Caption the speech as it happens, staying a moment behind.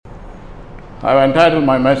I've entitled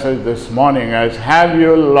my message this morning as Have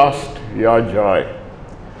You Lost Your Joy?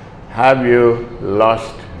 Have you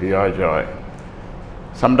lost your joy?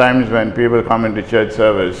 Sometimes when people come into church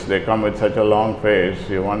service, they come with such a long face,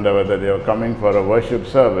 you wonder whether they were coming for a worship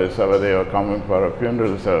service or whether they were coming for a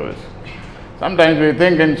funeral service. Sometimes we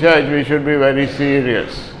think in church we should be very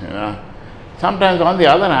serious, Sometimes on the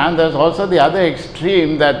other hand, there's also the other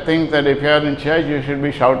extreme that thinks that if you're in church, you should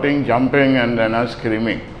be shouting, jumping and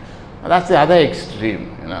screaming. That's the other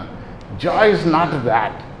extreme, Joy is not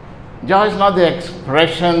that. Joy is not the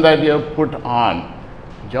expression that you put on.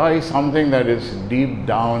 Joy is something that is deep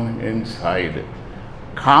down inside.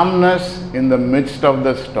 Calmness in the midst of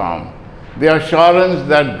the storm. The assurance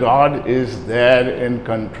that God is there in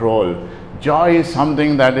control. Joy is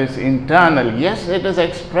something that is internal. Yes, it is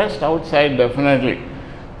expressed outside definitely.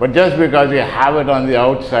 But just because you have it on the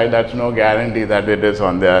outside, that's no guarantee that it is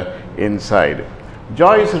on the inside.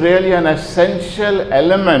 Joy is really an essential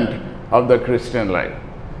element of the Christian life.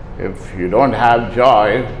 If you don't have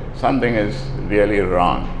joy, something is really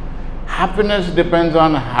wrong. Happiness depends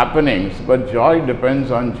on happenings, but joy depends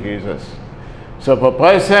on Jesus. So if a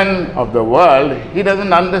person of the world, he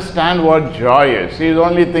doesn't understand what joy is. He's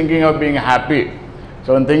only thinking of being happy.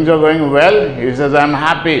 So when things are going well, he says, I'm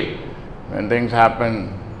happy. When things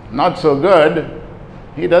happen not so good,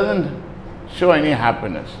 he doesn't show any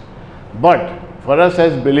happiness. But for us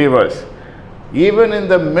as believers, even in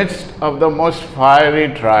the midst of the most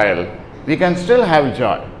fiery trial, we can still have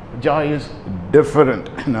joy. Joy is different.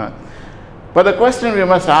 But the question we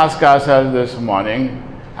must ask ourselves this morning,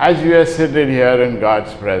 as we are seated here in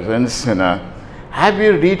God's presence, have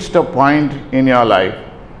you reached a point in your life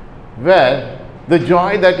where the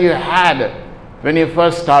joy that you had when you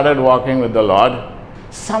first started walking with the Lord,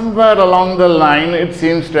 somewhere along the line it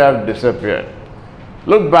seems to have disappeared?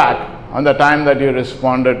 Look back on the time that you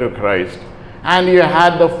responded to Christ and you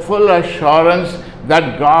had the full assurance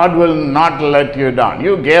that God will not let you down.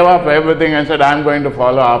 You gave up everything and said, I'm going to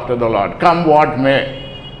follow after the Lord, come what may.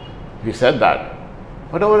 You said that.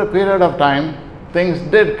 But over a period of time, things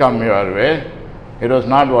did come your way. It was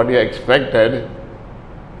not what you expected.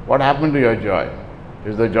 What happened to your joy?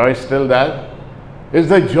 Is the joy still there? Is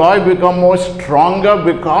the joy become more stronger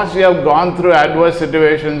because you have gone through adverse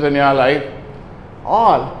situations in your life?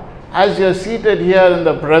 Or as you're seated here in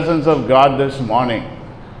the presence of God this morning,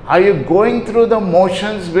 are you going through the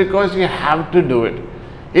motions because you have to do it?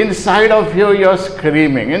 Inside of you, you're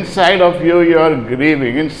screaming. Inside of you, you're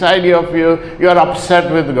grieving. Inside of you, you're upset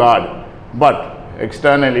with God. But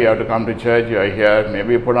externally, you have to come to church, you're here,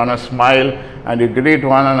 maybe you put on a smile and you greet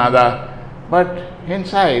one another. But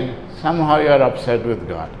inside, somehow you're upset with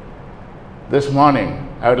God. This morning,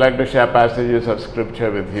 I would like to share passages of scripture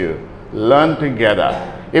with you. Learn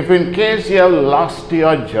together. If in case you have lost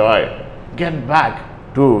your joy, get back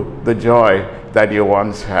to the joy that you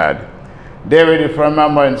once had. David, if you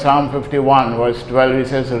remember in Psalm 51 verse 12, he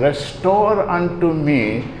says, restore unto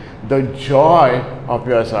me the joy of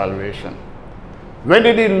your salvation. When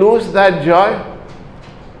did he lose that joy?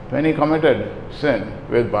 When he committed sin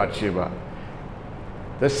with Bathsheba.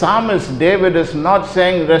 The psalmist David is not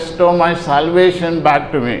saying, restore my salvation back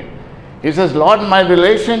to me. He says, Lord, my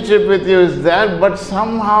relationship with you is there, but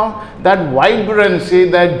somehow that vibrancy,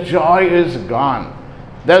 that joy is gone.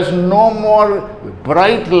 There's no more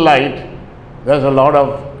bright light. There's a lot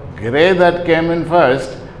of gray that came in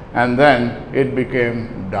first, and then it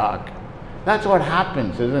became dark. That's what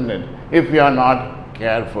happens, isn't it? If we are not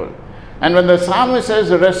careful. And when the psalmist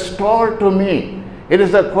says, restore to me, it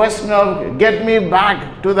is a question of get me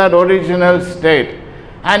back to that original state.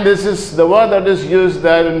 And this is the word that is used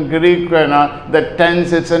there in Greek, the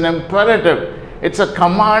tense, it's an imperative. It's a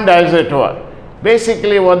command, as it were.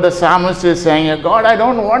 Basically what the psalmist is saying, God, I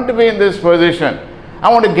don't want to be in this position.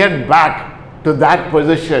 I want to get back to that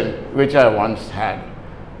position which I once had.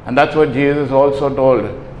 And that's what Jesus also told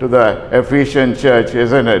to the Ephesian church,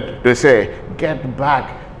 isn't it? To say, get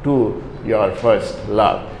back to your first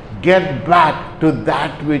love. Get back to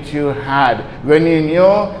that which you had when you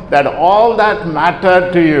knew that all that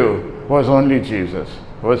mattered to you was only Jesus.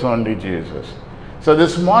 So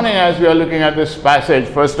this morning, as we are looking at this passage,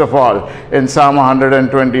 first of all, in Psalm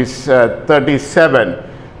 137,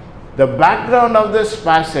 the background of this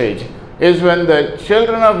passage is when the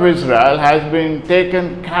children of Israel has been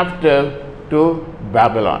taken captive to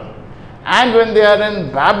Babylon. And when they are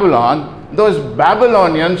in Babylon, those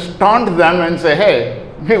Babylonians taunt them and say, hey,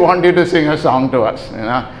 we want you to sing a song to us.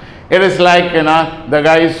 It is like, the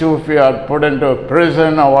guys who, if you are put into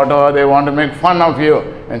prison or whatever, they want to make fun of you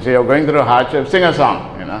and say, you're going through hardship, sing a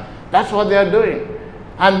song. That's what they are doing.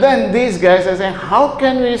 And then these guys are saying, how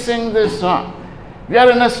can we sing this song? We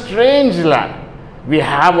are in a strange land. We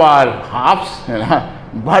have our harps,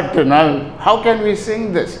 but how can we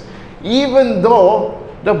sing this? Even though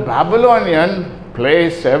the Babylonian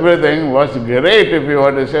place, everything was great, if you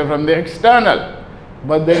were to say, from the external.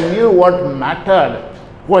 But they knew what mattered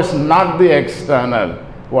was not the external.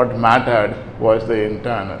 What mattered was the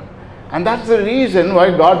internal. And that's the reason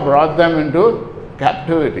why God brought them into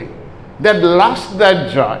captivity. They lost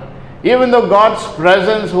that joy. Even though God's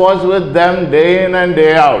presence was with them day in and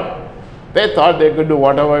day out, they thought they could do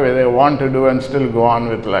whatever they want to do and still go on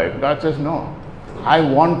with life. God says, no, I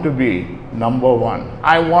want to be number one.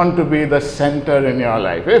 I want to be the center in your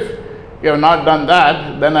life. If you have not done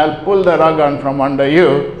that, then I'll pull the rug on from under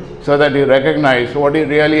you so that you recognize what you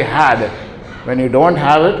really had. When you don't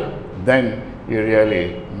have it, then you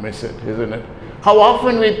really miss it, isn't it? How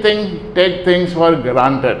often we take things for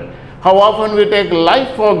granted. How often we take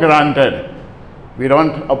life for granted. We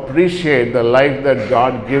don't appreciate the life that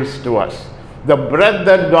God gives to us, the breath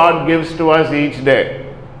that God gives to us each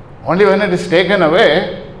day. Only when it is taken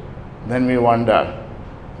away, then we wonder.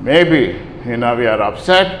 Maybe, we are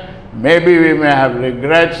upset. Maybe we may have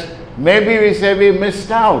regrets. Maybe we say we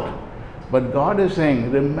missed out. But God is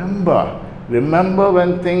saying, remember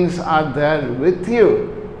when things are there with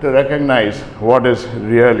you to recognize what is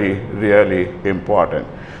really, really important.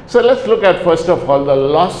 So let's look at, first of all, the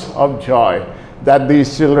loss of joy that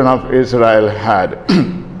these children of Israel had.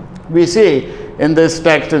 We see in this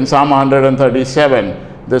text in Psalm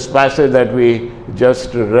 137, this passage that we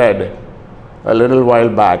just read a little while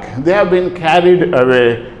back, they have been carried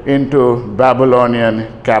away into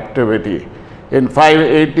Babylonian captivity. In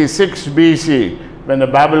 586 BC, when the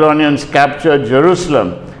Babylonians captured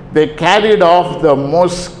Jerusalem, they carried off the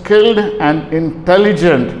most skilled and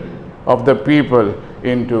intelligent of the people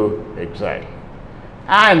into exile.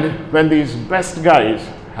 And when these best guys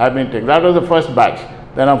have been taken, that was the first batch.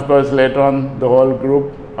 Then of course later on the whole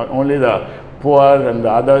group, only the poor and the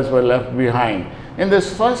others were left behind. In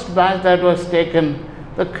this first batch that was taken,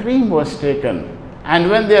 the cream was taken. And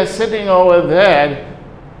when they are sitting over there,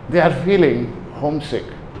 they are feeling homesick.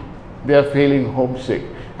 They are feeling homesick.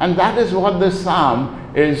 And that is what this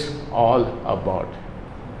psalm is all about.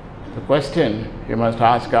 The question we must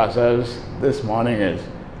ask ourselves this morning is,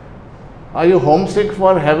 are you homesick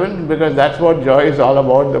for heaven? Because that's what joy is all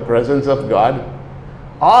about, the presence of God.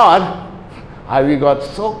 Or have you got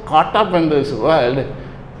so caught up in this world,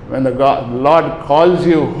 when the Lord calls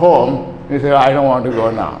you home, you say, I don't want to go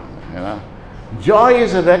now. Joy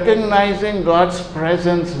is recognizing God's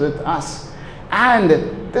presence with us. And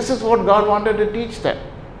this is what God wanted to teach them.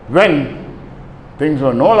 When things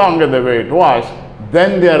were no longer the way it was,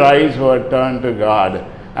 then their eyes were turned to God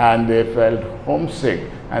and they felt homesick.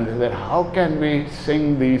 And they said, how can we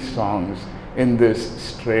sing these songs in this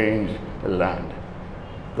strange land?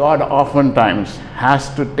 God oftentimes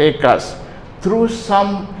has to take us through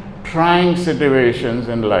some trying situations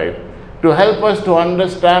in life to help us to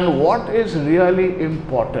understand what is really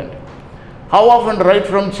important. How often right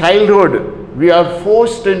from childhood we are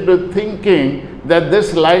forced into thinking that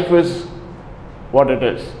this life is what it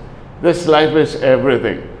is. This life is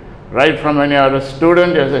everything. Right from when you are a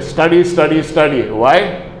student, you say study, study, study.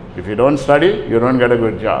 Why? If you don't study, you don't get a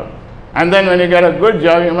good job. And then when you get a good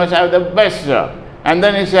job, you must have the best job. And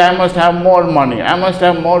then you say, I must have more money. I must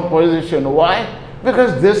have more position. Why?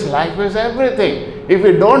 Because this life is everything. If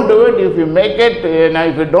you don't do it, if you make it,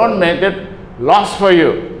 if you don't make it, loss for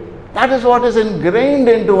you. That is what is ingrained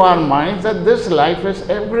into our minds, that this life is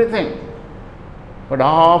everything. But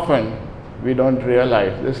often we don't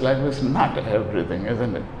realize this life is not everything,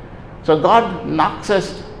 isn't it? So God knocks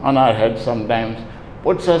us on our head sometimes,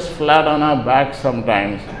 puts us flat on our back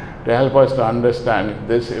sometimes to help us to understand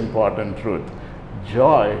this important truth.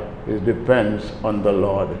 Joy depends on the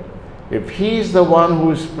Lord. If He is the one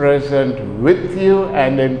who is present with you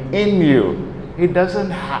and in you, it doesn't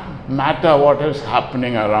matter what is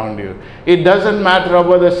happening around you. It doesn't matter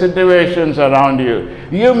about the situations around you.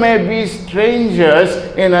 You may be strangers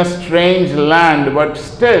in a strange land, but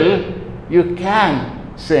still you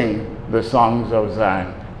can sing the songs of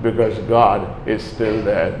Zion because God is still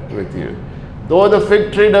there with you. Though the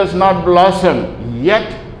fig tree does not blossom,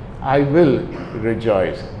 yet I will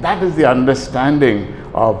rejoice. That is the understanding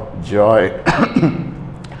of joy.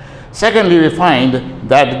 Secondly, we find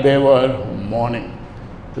that they were mourning.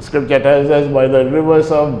 The scripture tells us, by the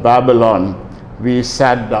rivers of Babylon, we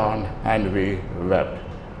sat down and we wept.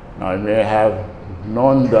 Now, you may have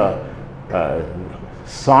known the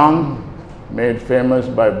song made famous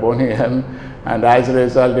by Boney M, and as a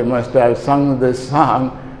result, you must have sung this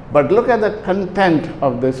song But look at the content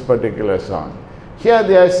of this particular song. Here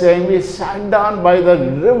they are saying, we sat down by the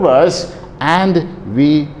rivers and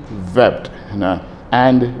we wept.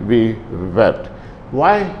 And we wept.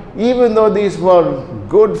 Why? Even though these were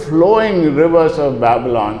good flowing rivers of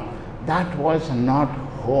Babylon, that was not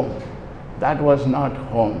home. That was not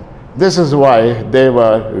home. This is why they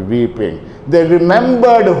were weeping. They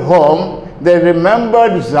remembered home, they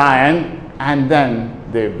remembered Zion, and then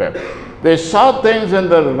they wept. They saw things in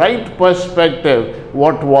the right perspective,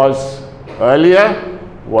 what was earlier,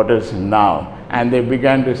 what is now. And they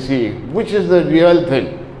began to see which is the real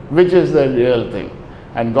thing, which is the real thing.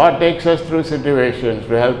 And God takes us through situations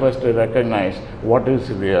to help us to recognize what is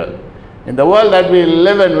real. In the world that we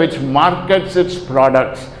live in, which markets its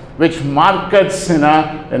products, which markets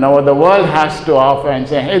what the world has to offer, and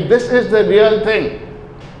say, hey, this is the real thing.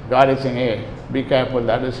 God is saying, hey, be careful,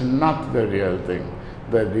 that is not the real thing.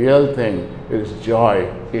 The real thing is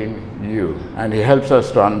joy in you. And He helps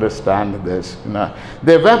us to understand this.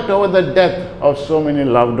 They wept over the death of so many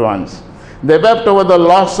loved ones. They wept over the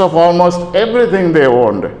loss of almost everything they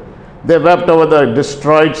owned. They wept over the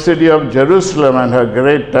destroyed city of Jerusalem and her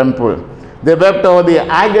great temple. They wept over the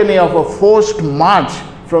agony of a forced march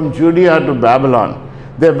from Judea to Babylon.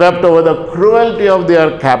 They wept over the cruelty of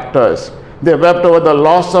their captors. They wept over the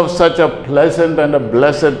loss of such a pleasant and a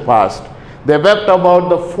blessed past. They wept about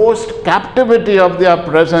the forced captivity of their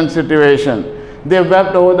present situation. They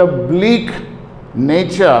wept over the bleak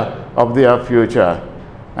nature of their future.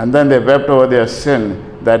 And then they wept over their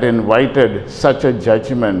sin that invited such a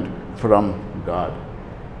judgment from God.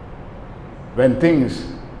 When things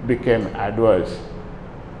became adverse,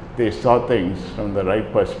 they saw things from the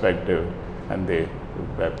right perspective and they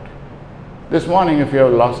wept. This morning, if you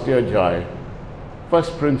have lost your joy,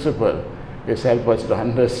 first principle is help us to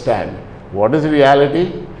understand what is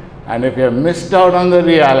reality, and if you have missed out on the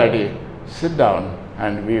reality, sit down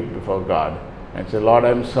and weep before God and say, Lord,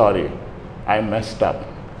 I'm sorry, I messed up.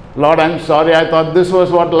 Lord, I'm sorry, I thought this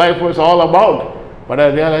was what life was all about. But I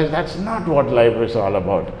realized that's not what life is all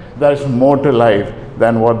about. There's more to life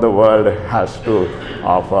than what the world has to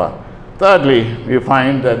offer. Thirdly, we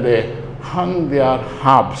find that they hung their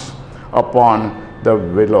harps upon the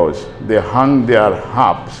willows. They hung their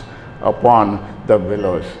harps upon the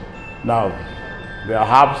willows. Now, their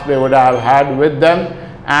harps they would have had with them,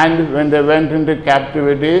 and when they went into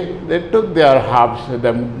captivity, they took their harps with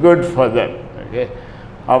them. Good for them. Okay?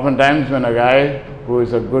 Oftentimes when a guy who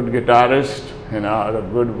is a good guitarist, or a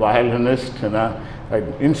good violinist,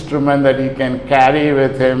 an instrument that he can carry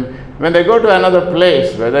with him, when they go to another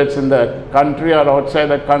place, whether it's in the country or outside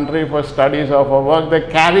the country for studies or for work, they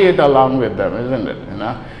carry it along with them, isn't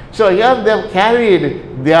it? So here they've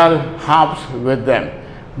carried their harps with them.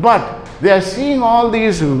 But they are seeing all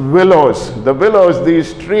these willows. The willows,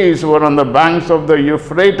 these trees, were on the banks of the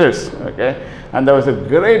Euphrates. Okay? And there was a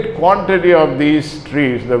great quantity of these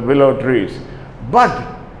trees, the willow trees.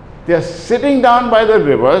 But they are sitting down by the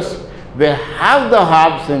rivers. They have the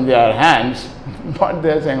harps in their hands. But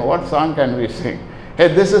they are saying, what song can we sing? Hey,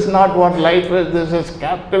 this is not what life is. This is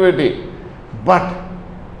captivity. But,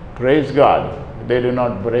 praise God, they do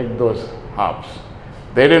not break those harps.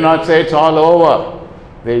 They do not say it's all over.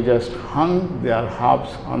 They just hung their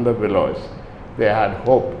harps on the willows. They had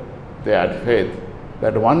hope. They had faith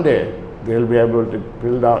that one day they'll be able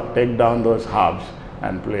to take down those harps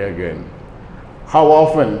and play again. How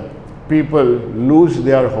often people lose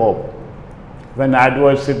their hope when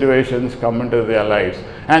adverse situations come into their lives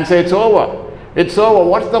and say, it's over. It's over.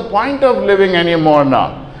 What's the point of living anymore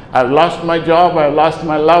now? I've lost my job. I've lost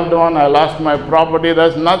my loved one. I lost my property.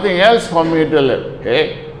 There's nothing else for me to live.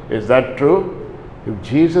 Hey, is that true? If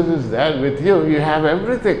Jesus is there with you, you have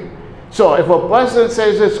everything. So if a person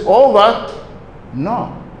says it's over,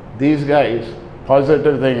 no. These guys,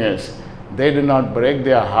 positive thing is, they do not break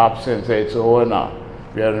their harps and say it's over now.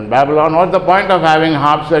 We are in Babylon. What's the point of having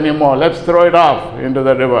harps anymore? Let's throw it off into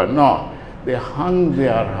the river. No. They hung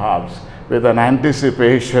their harps with an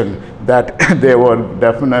anticipation that they were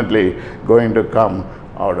definitely going to come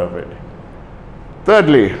out of it.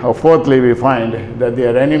 Thirdly, or fourthly, we find that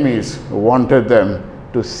their enemies wanted them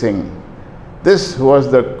to sing. This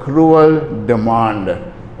was the cruel demand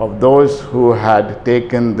of those who had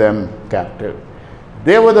taken them captive.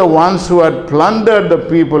 They were the ones who had plundered the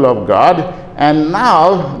people of God, and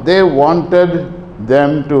now they wanted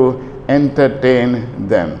them to entertain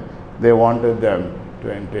them. They wanted them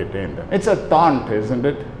to entertain them. It's a taunt, isn't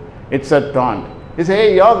it? It's a taunt. You say,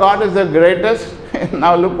 hey, your God is the greatest.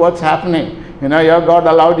 Now look what's happening. Your God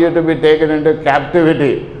allowed you to be taken into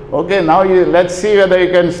captivity. Okay, now let's see whether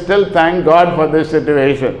you can still thank God for this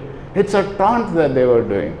situation. It's a taunt that they were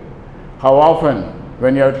doing. How often,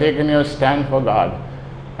 when you have taken your stand for God,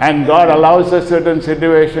 and God allows a certain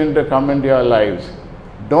situation to come into your lives,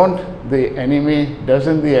 doesn't the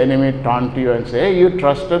enemy taunt you and say, hey, you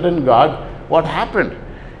trusted in God, what happened?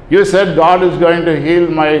 You said God is going to heal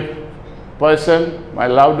my person, my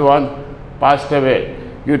loved one passed away.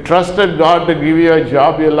 You trusted God to give you a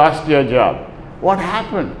job, you lost your job. What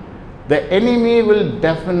happened? The enemy will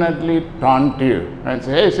definitely taunt you and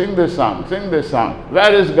say, hey, sing this song.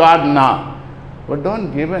 Where is God now? But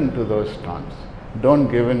don't give in to those taunts.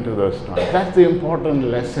 That's the important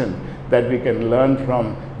lesson that we can learn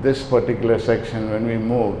from this particular section when we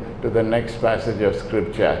move to the next passage of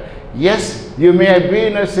Scripture. Yes, you may be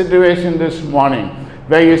in a situation this morning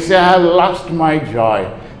where you say, I have lost my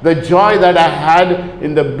joy. The joy that I had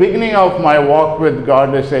in the beginning of my walk with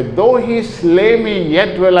God, they say, though he slay me,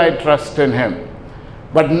 yet will I trust in him.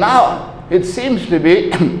 But now it seems to be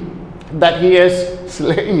that he has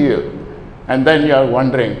slain you. And then you are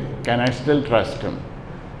wondering, can I still trust him?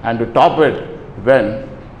 And to top it, when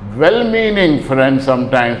well-meaning friends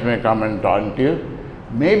sometimes may come and taunt you,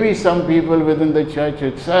 maybe some people within the church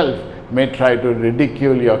itself may try to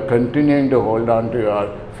ridicule your continuing to hold on to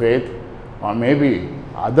your faith, or maybe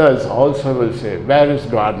others also will say, where is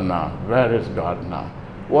God now? Where is God now?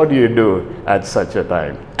 What do you do at such a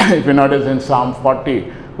time? If you notice in Psalm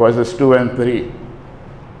 40, verses 2 and 3.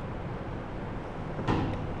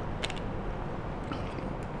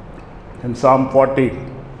 In Psalm 40,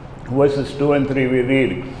 verses 2 and 3, we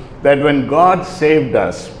read that when God saved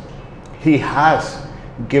us, he has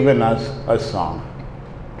given us a song.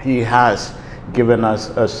 He has given us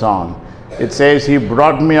a song. It says, he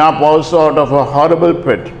brought me up also out of a horrible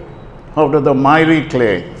pit, out of the miry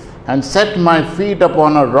clay, and set my feet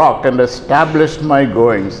upon a rock and established my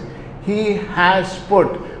goings. He has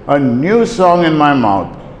put a new song in my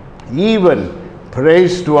mouth, even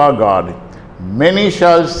praise to our God. Many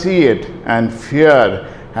shall see it and fear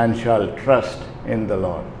and shall trust in the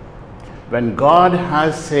Lord. When God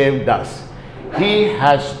has saved us, he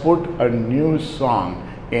has put a new song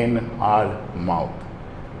in our mouth.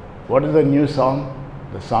 What is the new song?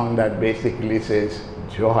 The song that basically says,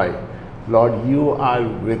 joy. Lord, you are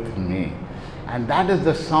with me. And that is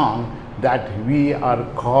the song that we are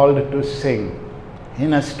called to sing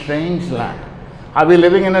in a strange land. Are we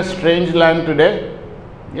living in a strange land today?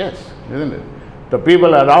 Yes, isn't it? The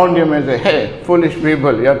people around you may say, hey, foolish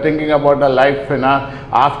people, you're thinking about a life,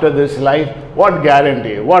 after this life. What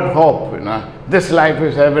guarantee? What hope? This life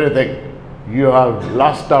is everything. You have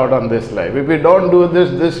lost out on this life. If you don't do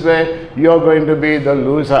this way, you're going to be the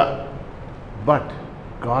loser. But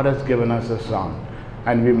God has given us a song,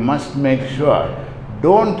 and we must make sure,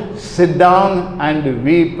 don't sit down and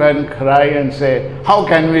weep and cry and say, how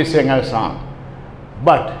can we sing a song?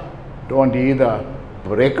 But don't either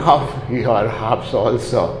break off your harps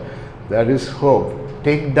also. There is hope.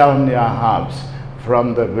 Take down your harps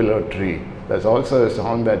from the willow tree. There's also a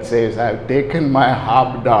song that says, I have taken my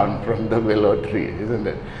harp down from the willow tree, isn't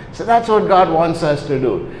it? So that's what God wants us to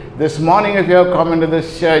do. This morning, if you have come into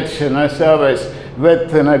this church in a service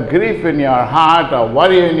with grief in your heart or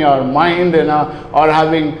worry in your mind, or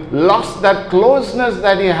having lost that closeness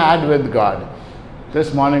that you had with God,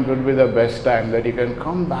 this morning could be the best time that you can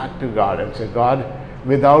come back to God and say, God,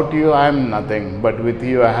 without you I am nothing, but with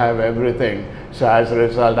you I have everything. So as a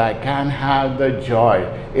result, I can have the joy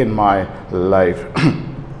in my life.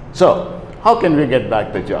 So, how can we get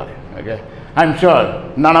back the joy? Okay, I'm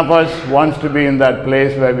sure none of us wants to be in that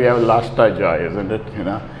place where we have lost our joy, isn't it?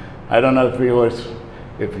 I don't know if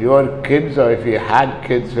you were kids or if you had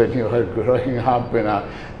kids when you were growing up.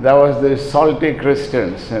 There was this Salty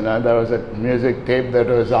Christians. There was a music tape that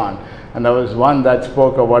was on, and there was one that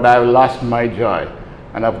spoke about, I have lost my joy.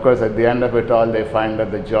 And of course, at the end of it all, they find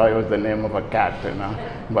that the joy was the name of a cat,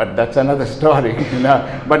 But that's another story,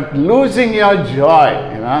 But losing your joy,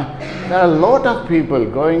 there are a lot of people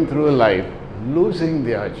going through life losing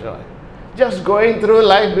their joy. Just going through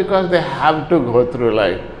life because they have to go through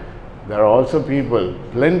life. There are also people,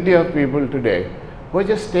 plenty of people today, who are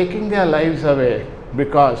just taking their lives away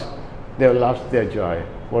because they've lost their joy.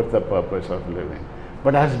 What's the purpose of living?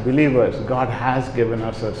 But as believers, God has given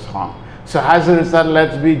us a song. So as a result,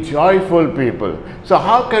 let's be joyful people. So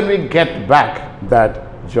how can we get back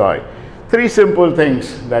that joy? 3 simple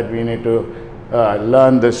things that we need to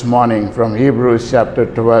learn this morning from Hebrews chapter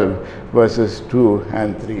 12, verses 2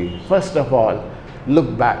 and 3. First of all,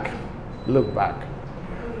 look back. Look back.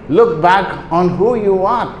 Look back on who you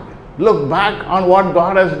are. Look back on what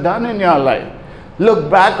God has done in your life. Look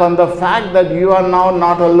back on the fact that you are now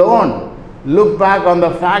not alone. Look back on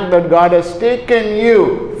the fact that God has taken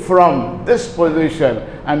you from this position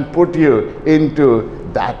and put you into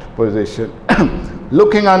that position.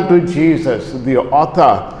 Looking unto Jesus, the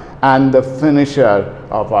author and the finisher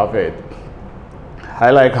of our faith. I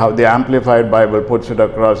like how the Amplified Bible puts it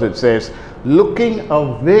across. It says, looking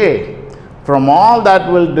away from all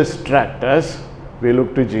that will distract us, we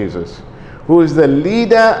look to Jesus, who is the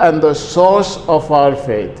leader and the source of our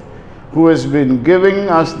faith, who has been giving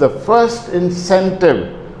us the first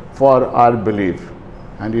incentive for our belief.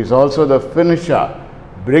 And he's also the finisher,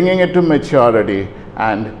 bringing it to maturity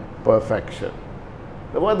and perfection.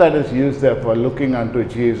 The word that is used there for looking unto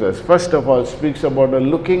Jesus, first of all, speaks about a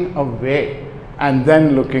looking away and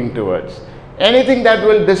then looking towards. Anything that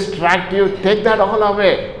will distract you, take that all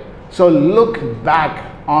away. So look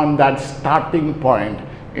back on that starting point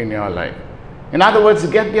in your life. In other words,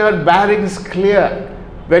 get your bearings clear.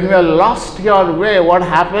 When you are lost your way, what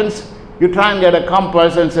happens? You try and get a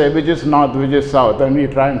compass and say, which is north, which is south, and you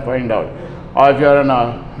try and find out. Or if you're in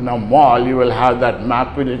a mall, you will have that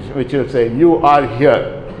map which will say, you are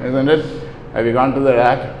here, isn't it? Have you gone to the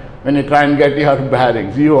rack? When you try and get your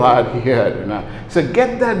bearings, you are here. So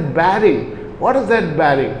get that bearing. What is that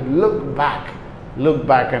bearing? Look back. Look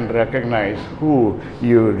back and recognize who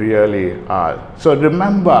you really are. So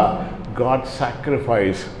remember God's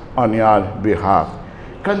sacrifice on your behalf.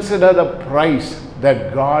 Consider the price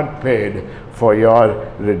that God paid for your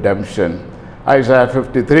redemption. Isaiah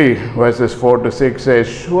 53 verses 4 to 6 says,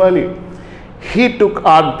 surely he took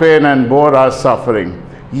our pain and bore our suffering,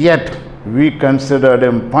 yet we considered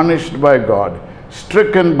him punished by God,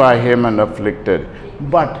 stricken by him and afflicted.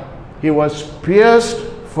 But he was pierced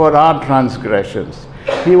for our transgressions.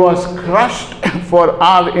 He was crushed for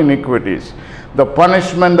our iniquities. The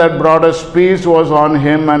punishment that brought us peace was on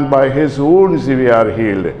him, and by his wounds we are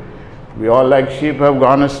healed. We all like sheep have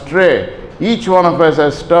gone astray. Each one of us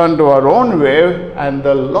has turned to our own way, and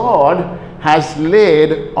the Lord has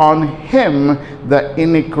laid on him the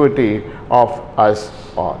iniquity of us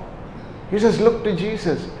all. He says, look to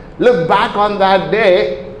Jesus. Look back on that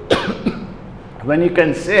day when you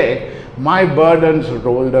can say, my burdens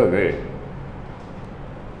rolled away.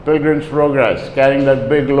 Pilgrim's Progress, carrying that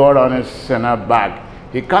big load on his sinner back.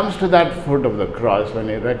 He comes to that foot of the cross when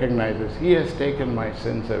he recognizes he has taken my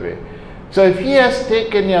sins away. So if he has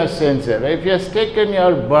taken your sins away, if he has taken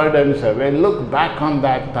your burdens away, look back on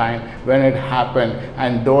that time when it happened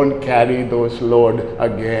and don't carry those load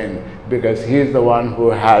again, because he is the one who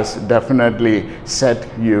has definitely set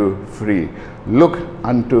you free. Look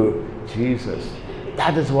unto Jesus.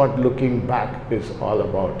 That is what looking back is all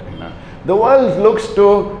about. The world looks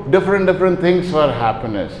to different things for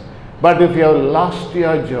happiness. But if you have lost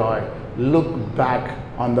your joy, look back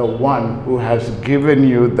on the one who has given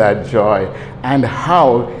you that joy and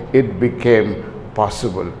how it became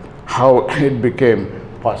possible. How it became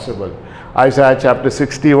possible. Isaiah chapter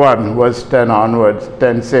 61 verse 10 onwards,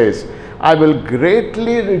 10 says, I will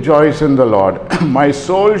greatly rejoice in the Lord. My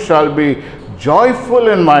soul shall be joyful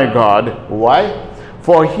in my God. Why?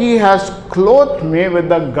 For he has clothed me with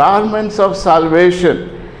the garments of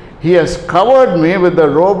salvation. He has covered me with the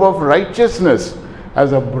robe of righteousness.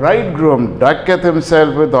 As a bridegroom decketh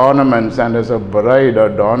himself with ornaments, and as a bride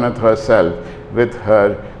adorneth herself with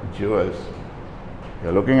her jewels.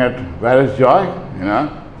 You're looking at where is joy?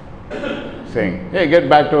 Saying, hey, get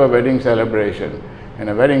back to a wedding celebration. In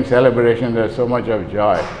a wedding celebration, there's so much of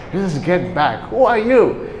joy. Just get back. Who are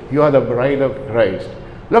you? You are the bride of Christ.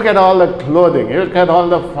 Look at all the clothing. Look at all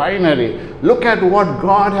the finery. Look at what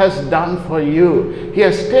God has done for you. He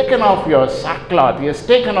has taken off your sackcloth. He has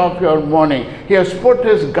taken off your mourning. He has put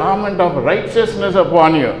his garment of righteousness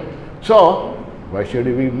upon you. So, why should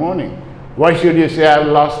you be mourning? Why should you say, I've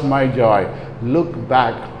lost my joy? Look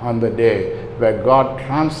back on the day where God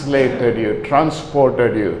translated you,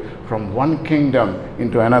 transported you from one kingdom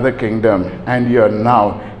into another kingdom, and you are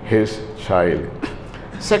now his child.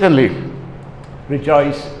 Secondly,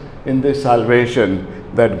 rejoice in this salvation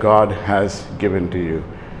that God has given to you.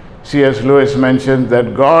 C.S. Lewis mentioned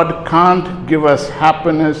that God can't give us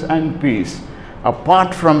happiness and peace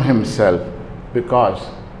apart from himself, because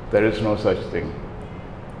there is no such thing.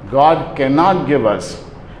 God cannot give us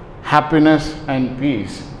happiness and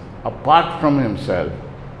peace apart from himself,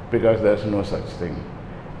 because there is no such thing.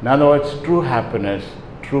 In other words, true happiness,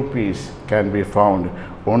 true peace can be found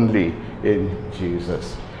only in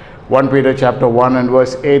Jesus. 1 Peter chapter 1 and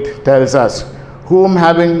verse 8 tells us, whom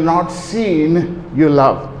having not seen you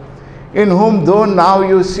love, in whom though now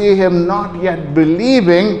you see him not yet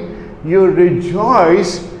believing, you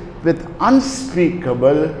rejoice with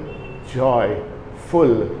unspeakable joy,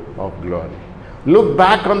 full of glory. Look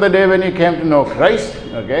back on the day when you came to know Christ,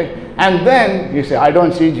 okay? And then you say, I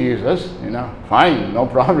don't see Jesus, fine, no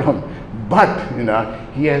problem. But,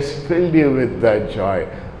 he has filled you with that joy.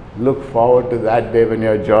 Look forward to that day when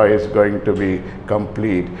your joy is going to be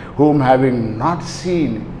complete. Whom having not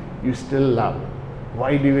seen, you still love.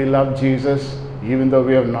 Why do we love Jesus, even though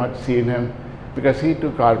we have not seen him? Because he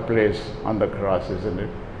took our place on the cross, isn't it?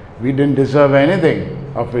 We didn't deserve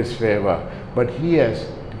anything of his favor, but he has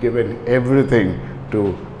given everything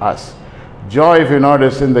to us. Joy, if you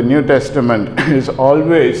notice in the New Testament, is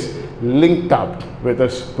always linked up with a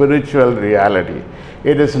spiritual reality.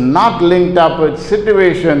 It is not linked up with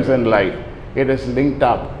situations in life. It is linked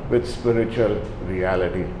up with spiritual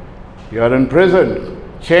reality. You are in prison,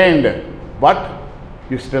 chained, but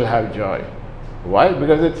you still have joy. Why?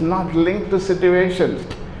 Because it's not linked to situations.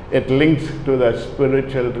 It links to the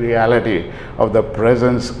spiritual reality of the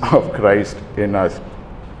presence of Christ in us.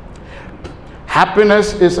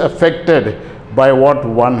 Happiness is affected by what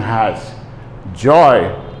one has.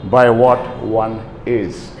 Joy by what one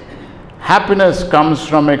is. Happiness comes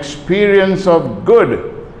from experience of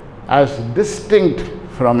good as distinct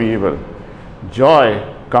from evil.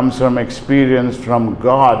 Joy comes from experience from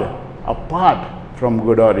God apart from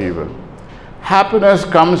good or evil. Happiness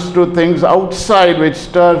comes through things outside which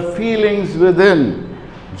stir feelings within.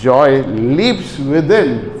 Joy leaps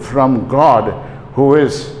within from God who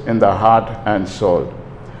is in the heart and soul.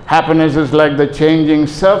 Happiness is like the changing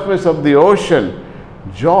surface of the ocean.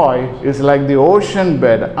 Joy is like the ocean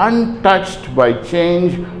bed, untouched by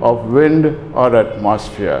change of wind or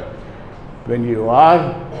atmosphere. When you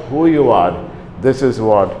are who you are, this is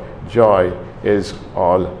what joy is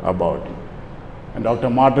all about. And Dr.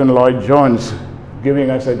 Martin Lloyd-Jones, giving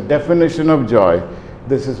us a definition of joy,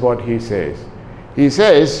 this is what he says. He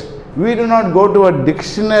says, we do not go to a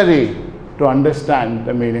dictionary to understand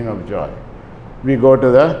the meaning of joy. We go to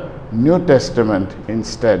the New Testament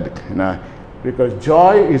instead, because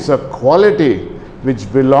joy is a quality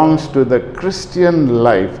which belongs to the Christian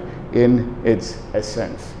life in its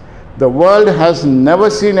essence. The world has never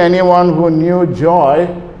seen anyone who knew joy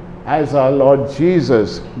as our Lord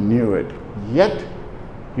Jesus knew it. Yet,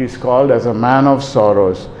 he is called as a man of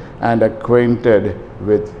sorrows and acquainted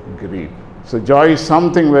with grief. So joy is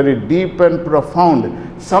something very deep and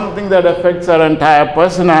profound, something that affects our entire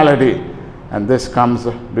personality. And this comes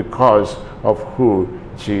because of who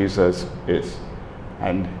Jesus is.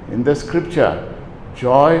 And in the scripture,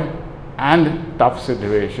 joy and tough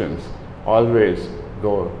situations always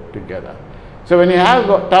go together. So when you have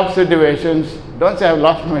tough situations, don't say, I've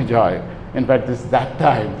lost my joy. In fact, it's that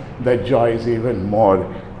time that joy is even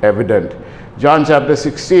more evident. John chapter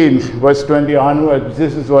 16, verse 20 onwards,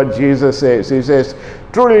 this is what Jesus says. He says,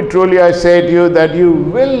 truly, truly, I say to you that you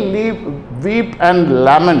will weep and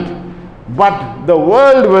lament, but the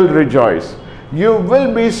world will rejoice. You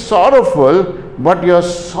will be sorrowful, but your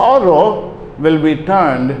sorrow will be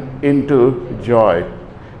turned into joy.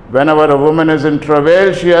 Whenever a woman is in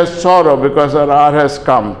travail, she has sorrow because her hour has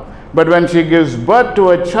come. But when she gives birth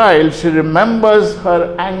to a child, she remembers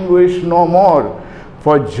her anguish no more,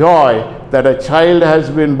 for joy that a child has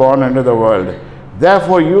been born into the world.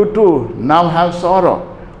 Therefore you too now have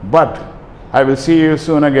sorrow, but I will see you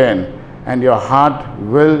soon again, and your heart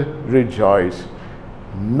will rejoice.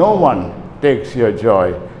 No one takes your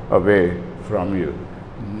joy away from you.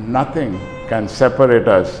 Nothing can separate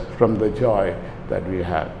us from the joy that we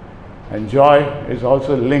have. And joy is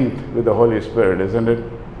also linked with the Holy Spirit, isn't it?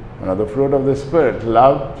 One of the fruit of the Spirit,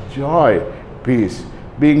 love, joy, peace.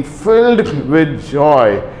 Being filled with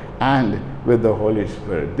joy and with the Holy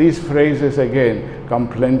Spirit. These phrases again come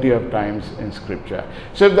plenty of times in Scripture.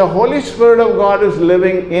 So if the Holy Spirit of God is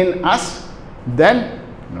living in us, then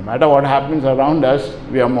no matter what happens around us,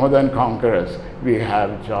 we are more than conquerors. We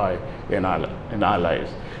have joy in our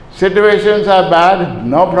lives. Situations are bad,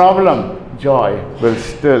 no problem. Joy will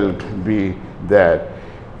still be there.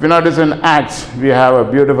 If you notice in Acts, we have a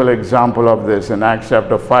beautiful example of this in Acts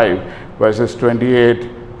chapter 5, verses 28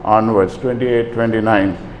 onwards, 28,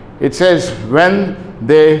 29. It says, when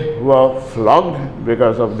they were flogged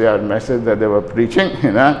because of their message that they were preaching,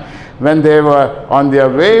 when they were on their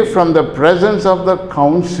way from the presence of the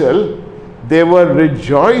council, they were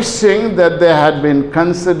rejoicing that they had been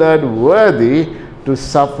considered worthy to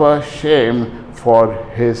suffer shame for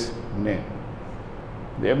his name.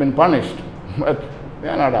 They have been punished, but they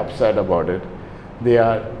are not upset about it. They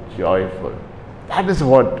are joyful. That is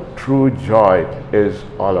what true joy is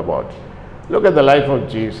all about. Look at the life of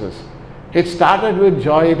Jesus. It started with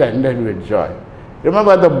joy, it ended with joy.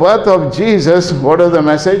 Remember the birth of Jesus, what is the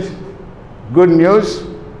message? Good news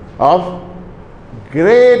of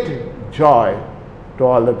great joy to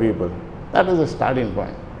all the people. That is the starting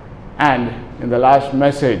point. And in the last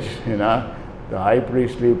message, the high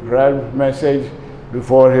priestly prayer message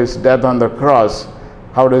before his death on the cross,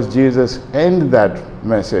 how does Jesus end that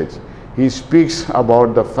message? He speaks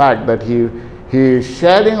about the fact that he is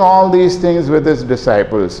sharing all these things with his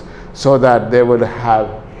disciples so that they would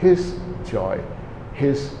have his joy.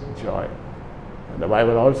 His joy. And the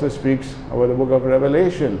Bible also speaks about the book of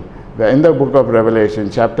Revelation. In the book of Revelation,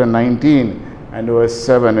 chapter 19 and verse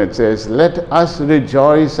 7, it says, "Let us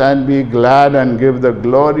rejoice and be glad and give the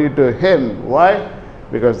glory to him." Why?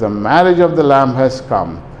 Because the marriage of the Lamb has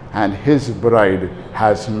come and his bride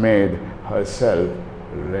has made herself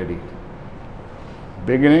ready.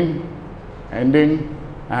 Beginning, ending,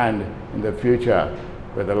 and in the future,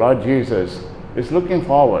 where the Lord Jesus is looking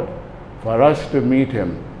forward for us to meet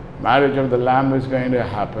him. Marriage of the Lamb is going to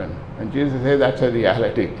happen. And Jesus says that's a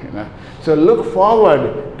reality. So look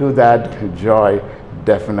forward to that joy,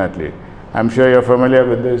 definitely. I'm sure you're familiar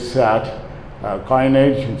with this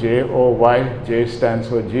coinage, J-O-Y. J stands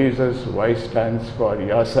for Jesus, Y stands for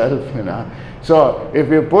yourself. So if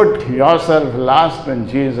you put yourself last and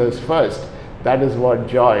Jesus first, that is what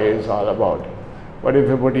joy is all about. But if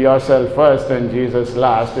you put yourself first and Jesus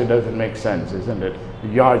last, it doesn't make sense, isn't it?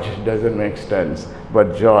 Yaj doesn't make sense,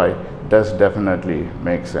 but joy does definitely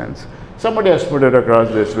make sense. Somebody has put it across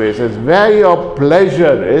this way. It says, where your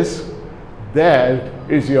pleasure is, there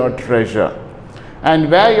is your treasure.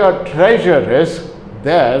 And where your treasure is,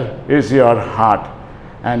 there is your heart.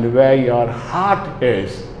 And where your heart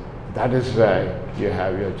is, that is where you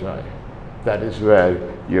have your joy. That is where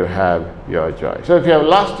you have your joy. So if you have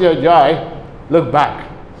lost your joy, look back.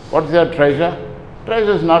 What is your treasure?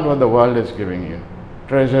 Treasure is not what the world is giving you.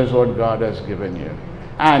 Treasure is what God has given you.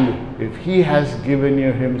 And if he has given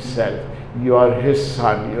you himself, you are his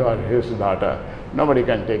son, you are his daughter. Nobody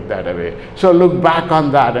can take that away. So look back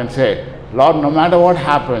on that and say, Lord, no matter what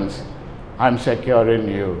happens, I'm secure in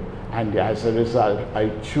you. And as a result,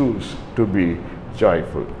 I choose to be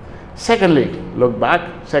joyful. Secondly, look back.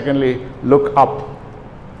 Secondly, look up.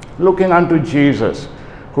 Looking unto Jesus,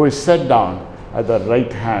 who is set down at the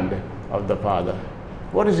right hand of the Father.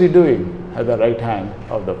 What is he doing at the right hand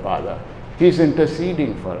of the Father? He's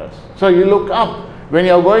interceding for us. So you look up. When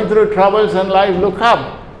you're going through troubles in life, look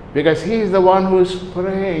up. Because he is the one who is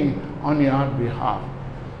praying on your behalf.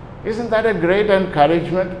 Isn't that a great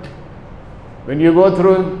encouragement? When you go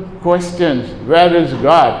through questions, where is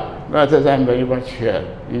God? God says, I'm very much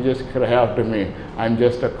here. You just cry out to me. I'm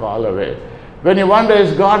just a call away. When you wonder,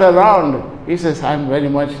 is God around? He says, I'm very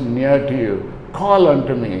much near to you. Call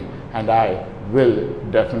unto me, and I will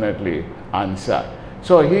definitely answer.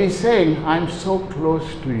 So he's saying, I'm so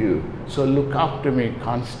close to you. So look up to me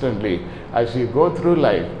constantly as you go through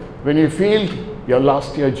life. When you feel you've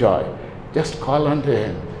lost your joy, just call unto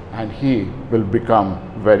him, and he will become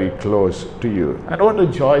very close to you. And what a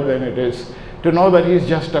joy then it is to know that he's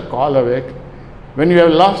just a call away. When you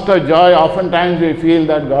have lost our joy, oftentimes we feel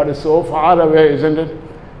that God is so far away, isn't it?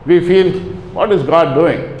 We feel, what is God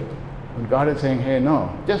doing? But God is saying, hey,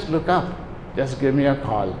 no, just look up. Just give me a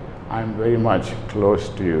call. I'm very much close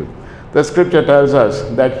to you. The scripture tells us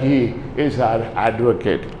that he is our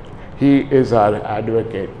advocate. He is our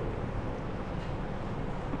advocate.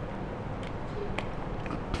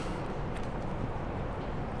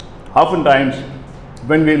 Oftentimes,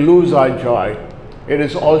 when we lose our joy, it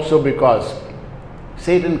is also because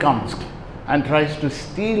Satan comes and tries to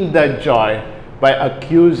steal that joy by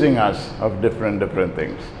accusing us of different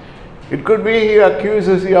things. It could be he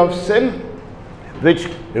accuses you of sin, which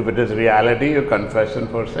if it is reality, you confess and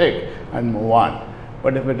forsake and move on.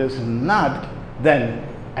 But if it is not, then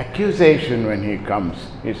accusation when he comes,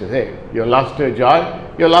 he says, hey, you lost your joy,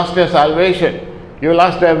 you lost your salvation, you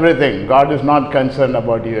lost everything. God is not concerned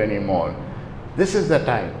about you anymore. This is the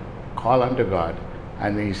time. Call unto God.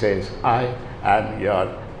 And he says, I am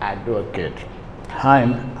your advocate.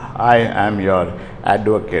 I am your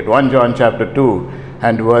advocate. 1 John chapter 2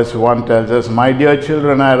 and verse 1 tells us, my dear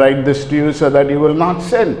children, I write this to you so that you will not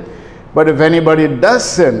sin. But if anybody does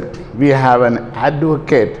sin, we have an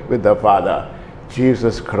advocate with the Father,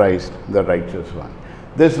 Jesus Christ, the righteous one.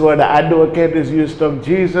 This word advocate is used of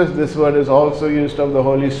Jesus. This word is also used of the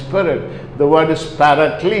Holy Spirit. The word is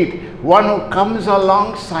paraclete, one who comes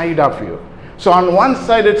alongside of you. So on one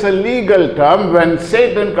side it's a legal term. When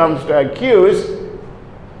Satan comes to accuse,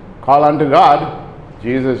 call unto God.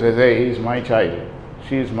 Jesus says, hey, he's my child.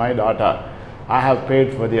 She is my daughter. I have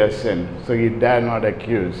paid for their sin. So you dare not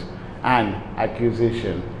accuse. And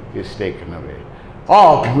accusation is taken away.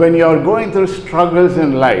 Or when you're going through struggles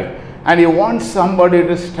in life, and you want somebody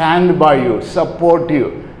to stand by you, support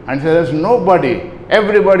you, and say there's nobody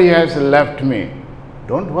Everybody has left me.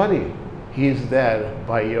 Don't worry. He is there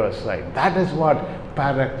by your side. That is what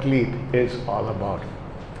Paraclete is all about.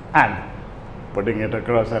 And putting it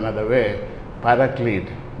across another way, Paraclete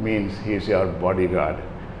means he is your bodyguard.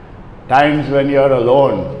 Times when you're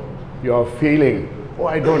alone, you're feeling, oh,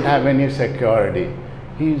 I don't have any security.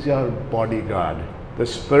 He is your bodyguard. The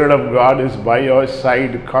Spirit of God is by your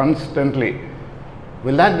side constantly.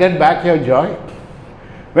 Will that get back your joy?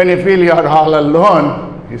 When you feel you're all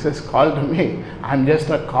alone, he says, call to me. I'm just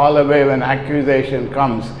a call away. When accusation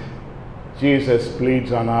comes, Jesus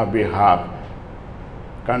pleads on our behalf.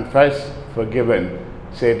 Confess, forgiven.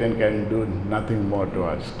 Satan can do nothing more to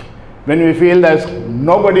us. When we feel there's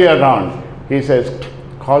nobody around, he says,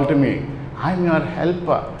 call to me. I'm your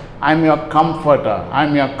helper. I'm your comforter.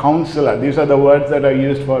 I'm your counselor. These are the words that are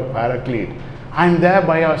used for Paraclete. I'm there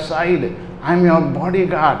by your side. I'm your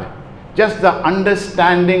bodyguard. Just the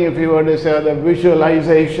understanding, if you were to say, the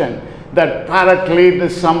visualization, that Paraclete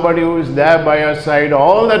is somebody who is there by your side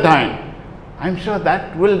all the time. I'm sure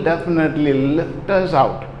that will definitely lift us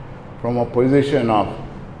out from a position of,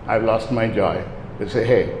 I've lost my joy. To say,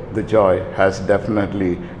 hey, the joy has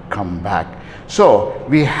definitely come back. So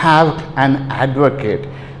we have an advocate.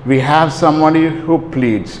 We have somebody who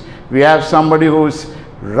pleads. We have somebody who's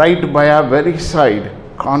right by our very side,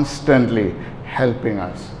 constantly helping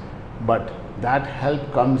us. But that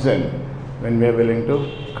help comes in when we are willing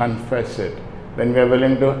to confess it, when we are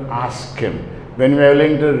willing to ask Him, when we are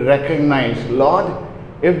willing to recognize, Lord,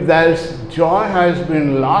 if there's joy has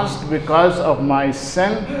been lost because of my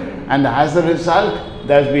sin, and as a result,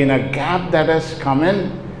 there's been a gap that has come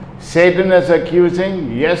in, Satan is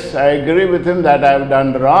accusing, yes, I agree with him that I've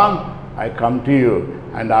done wrong. I come to you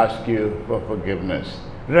and ask you for forgiveness.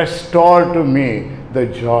 Restore to me the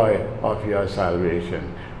joy of your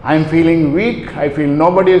salvation. I'm feeling weak. I feel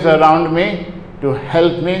nobody is around me to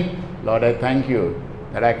help me. Lord, I thank you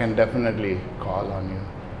that I can definitely call on you.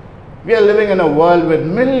 We are living in a world with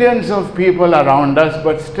millions of people around us,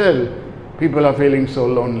 but still people are feeling so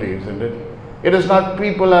lonely, isn't it? It is not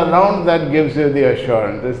people around that gives you the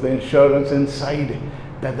assurance. It's the assurance inside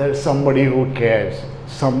that there is somebody who cares,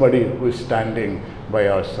 somebody who is standing by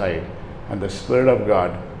your side. And the Spirit of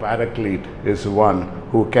God, Paraclete, is one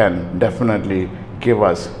who can definitely give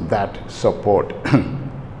us that support.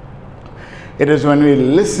 It is when we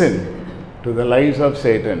listen to the lies of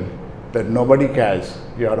Satan that nobody cares,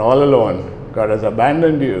 you are all alone, God has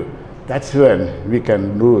abandoned you. That's when we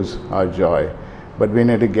can lose our joy. But we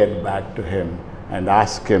need to get back to Him and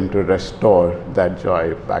ask Him to restore that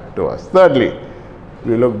joy back to us. Thirdly,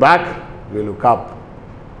 we look back, we look up,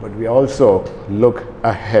 but we also look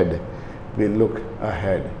ahead. We look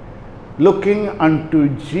ahead. Looking unto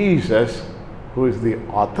Jesus, who is the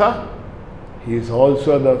author, He is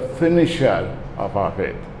also the finisher of our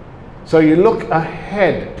faith. So you look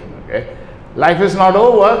ahead. Okay? Life is not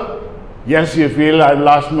over. Yes, you feel I've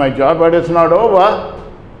lost my job, but it's not over.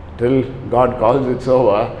 Till God calls it's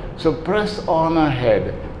over. So press on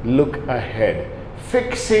ahead, look ahead,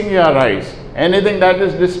 fixing your eyes. Anything that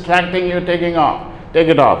is distracting you, take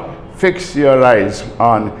it off. Fix your eyes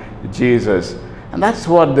on Jesus. And that's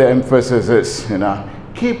what the emphasis is,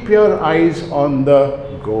 Keep your eyes on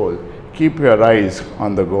the goal. Keep your eyes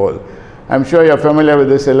on the goal. I'm sure you're familiar with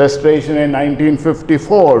this illustration. In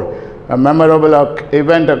 1954, a memorable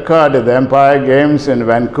event occurred at the Empire Games in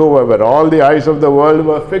Vancouver, where all the eyes of the world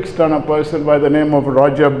were fixed on a person by the name of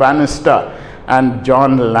Roger Bannister and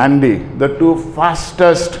John Landy, the two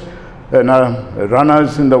fastest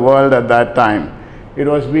runners in the world at that time. It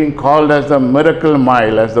was being called as the Miracle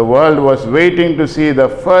Mile, as the world was waiting to see the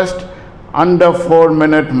first under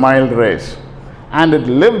 4-minute mile race. And it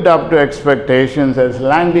lived up to expectations as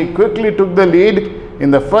Landy quickly took the lead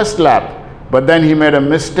in the first lap. But then he made a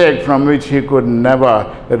mistake from which he could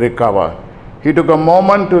never recover. He took a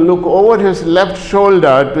moment to look over his left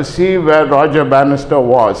shoulder to see where Roger Bannister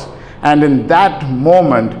was. And in that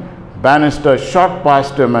moment, Bannister shot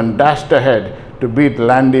past him and dashed ahead to beat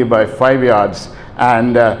Landy by 5 yards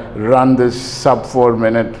and run this sub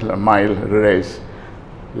 4-minute mile race.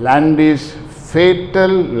 Landy's fatal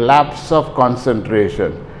lapse of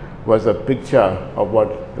concentration was a picture of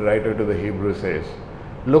what the writer to the Hebrews says.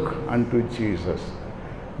 Look unto Jesus.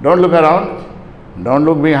 Don't look around. Don't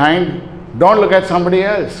look behind. Don't look at somebody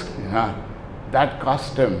else. That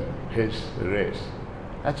cost him his race.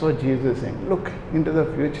 That's what Jesus is saying. Look into the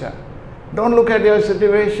future. Don't look at your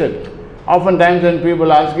situation. Oftentimes when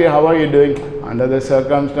people ask you, how are you doing? Under the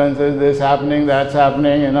circumstances, this happening, that's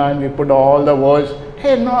happening, and we put all the words.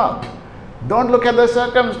 Hey, no. Don't look at the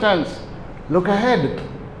circumstance. Look ahead.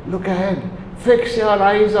 Look ahead. Fix your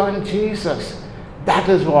eyes on Jesus. That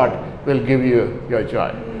is what will give you your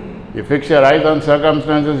joy. You fix your eyes on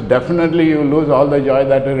circumstances, definitely you lose all the joy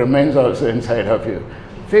that remains also inside of you.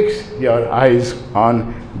 Fix your eyes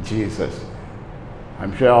on Jesus.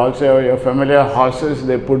 I'm sure also your familiar horses,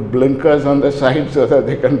 they put blinkers on the side so that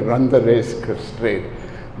they can run the race straight.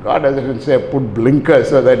 God doesn't say put blinkers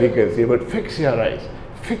so that you can see, but fix your eyes.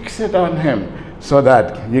 Fix it on Him so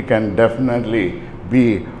that you can definitely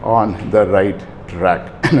be on the right track.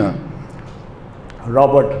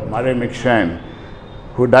 Robert Murray M'Cheyne,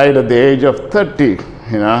 who died at the age of 30,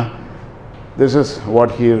 this is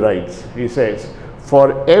what he writes. He says,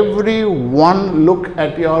 for every one look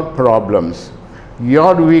at your problems,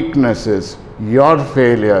 your weaknesses, your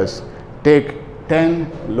failures, take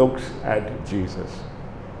 10 looks at Jesus.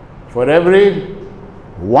 For every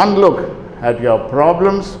one look at your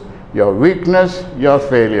problems, your weakness, your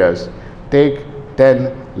failures, take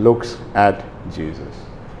 10 looks at Jesus.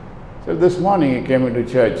 So this morning you came into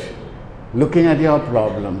church looking at your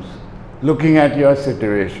problems, looking at your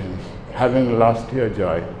situations, having lost your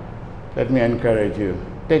joy. Let me encourage you,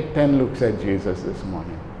 take 10 looks at Jesus this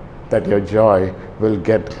morning, that your joy will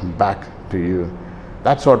get back to you.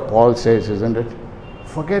 That's what Paul says, isn't it?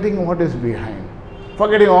 Forgetting what is behind.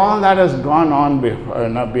 Forgetting all that has gone on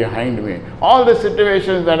behind me. All the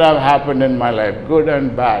situations that have happened in my life, good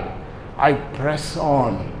and bad. I press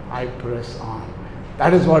on. I press on.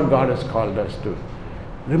 That is what God has called us to.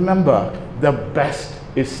 Remember, the best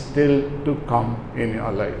is still to come in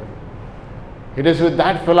your life. It is with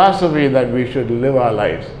that philosophy that we should live our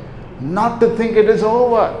lives. Not to think it is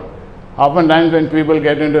over. Oftentimes when people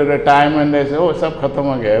get into retirement, they say, oh, sab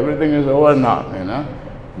khatam ho gaya, everything is over now,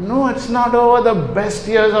 No, it's not over. The best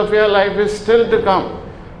years of your life is still to come.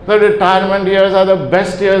 The retirement years are the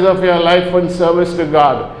best years of your life in service to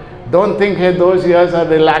God. Don't think, hey, those years are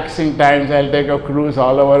relaxing times. I'll take a cruise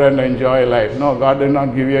all over and enjoy life. No, God did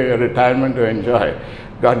not give you your retirement to enjoy.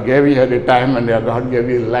 God gave you your retirement. God gave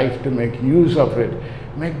you life to make use of it.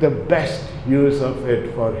 Make the best use of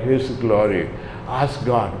it for His glory. Ask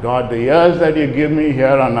God, the years that you give me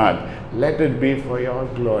here on earth, let it be for your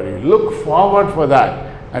glory. Look forward for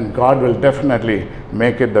that, and God will definitely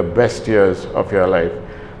make it the best years of your life.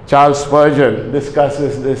 Charles Spurgeon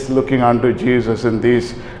discusses this looking unto Jesus in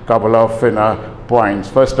these couple of points.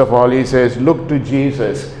 First of all, he says, look to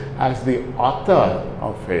Jesus as the author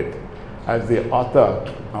of faith. As the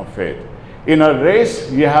author of faith. In a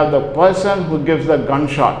race, you have the person who gives the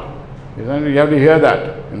gunshot. You have to hear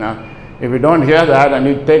that. If you don't hear that and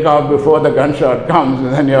you take off before the gunshot comes,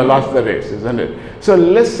 then you have lost the race, isn't it? So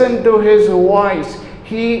listen to his voice.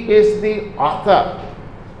 He is the author.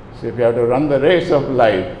 So if you have to run the race of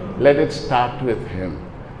life, let it start with Him.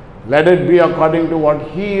 Let it be according to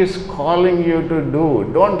what He is calling you to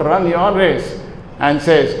do. Don't run your race and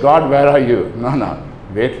say, God, where are you? No.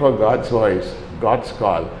 Wait for God's voice, God's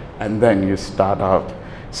call, and then you start out.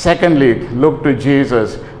 Secondly, look to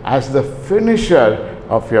Jesus as the finisher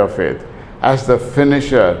of your faith. As the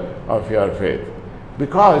finisher of your faith.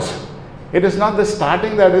 Because it is not the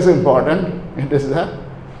starting that is important, it is the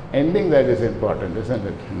ending that is important, isn't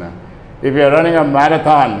it? If you are running a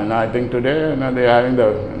marathon, I think today they are having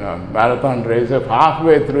the marathon race. If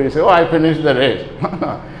halfway through you say, oh, I finished the race.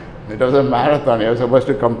 It was a marathon. You are supposed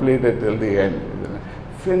to complete it till the end.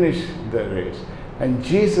 Finish the race. And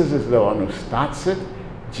Jesus is the one who starts it.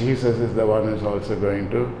 Jesus is the one who is also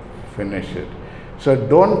going to finish it. So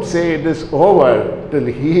don't say it is over till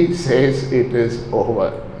He says it is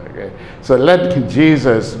over. Okay? So let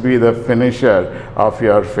Jesus be the finisher of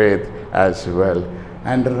your faith as well.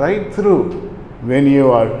 And right through, when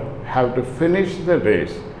you have to finish the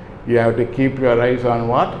race, you have to keep your eyes on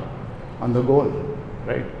what? On the goal,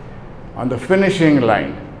 right? On the finishing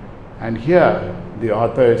line. And here, the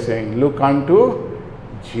author is saying, look unto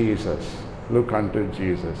Jesus. Look unto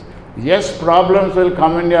Jesus. Yes, problems will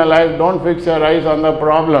come in your life. Don't fix your eyes on the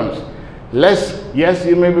problems. Yes,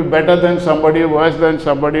 you may be better than somebody, worse than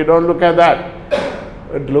somebody. Don't look at that.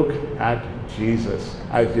 But look at Jesus.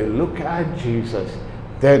 As you look at Jesus,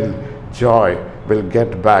 then joy will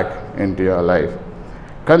get back into your life.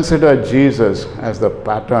 Consider Jesus as the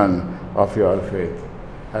pattern of your faith.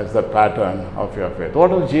 As the pattern of your faith.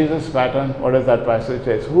 What was Jesus' pattern? What does that passage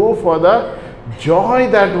say? Who for the joy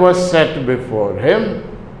that was set before Him,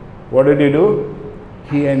 what did He do?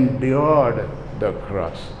 He endured the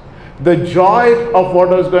cross. The joy of what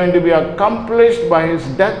was going to be accomplished by His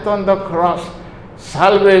death on the cross,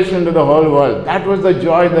 salvation to the whole world. That was the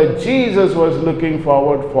joy that Jesus was looking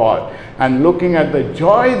forward for. And looking at the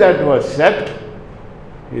joy that was set,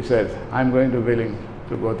 He says, I'm going to be willing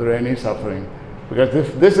to go through any suffering. Because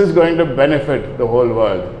if this is going to benefit the whole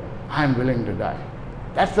world, I'm willing to die.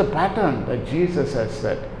 That's the pattern that Jesus has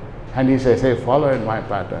set. And he says, hey, follow in my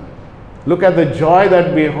pattern. Look at the joy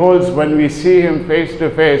that beholds when we see him face to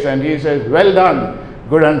face, and he says, well done,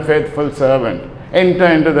 good and faithful servant. Enter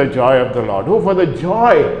into the joy of the Lord. Who for the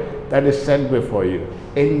joy that is set before you,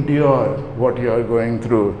 endure what you are going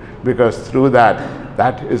through, because through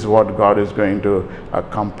that is what God is going to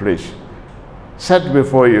accomplish. Set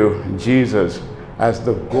before you Jesus as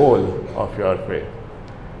the goal of your faith.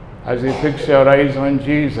 As you fix your eyes on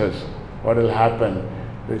Jesus, what will happen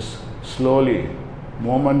is slowly,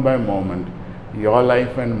 moment by moment, your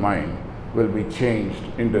life and mine will be changed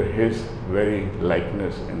into his very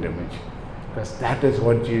likeness and image. Because that is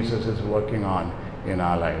what Jesus is working on in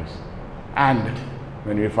our lives. And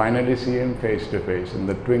when we finally see him face to face, in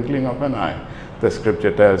the twinkling of an eye, the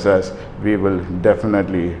scripture tells us we will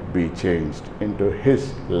definitely be changed into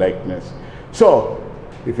his likeness. So,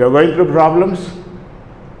 if you're going through problems,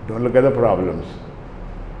 don't look at the problems.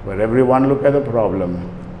 But everyone look at the problem.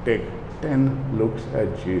 Take 10 looks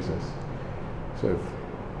at Jesus. So,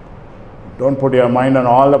 don't put your mind on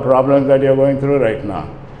all the problems that you're going through right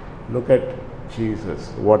now. Look at Jesus,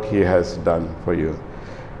 what he has done for you.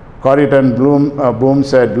 Corrie ten Boom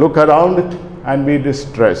said, look around and be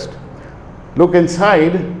distressed. Look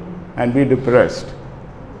inside and be depressed.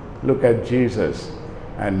 Look at Jesus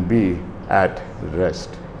and be at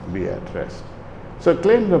rest. Be at rest. So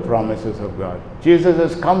claim the promises of God. Jesus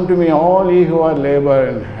says, come to me, all ye who are labor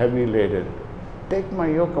and heavy laden. Take my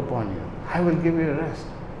yoke upon you. I will give you rest.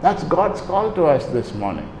 That's God's call to us this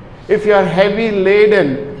morning. If you are heavy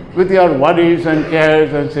laden with your worries and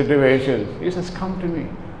cares and situations, he says, come to me.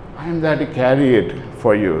 I am there to carry it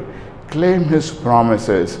for you. Claim his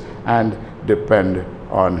promises and depend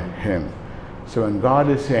on him. So when God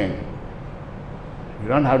is saying, you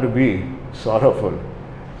don't have to be sorrowful.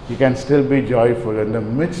 You can still be joyful in the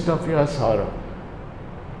midst of your sorrow.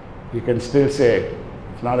 You can still say,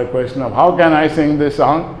 it's not a question of how can I sing this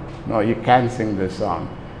song? No, you can sing this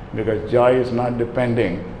song, because joy is not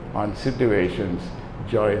depending on situations.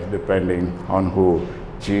 Joy is depending on who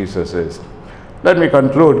Jesus is. Let me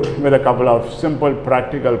conclude with a couple of simple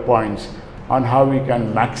practical points on how we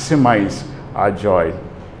can maximize our joy.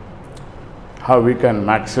 How we can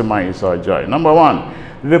maximize our joy. Number one,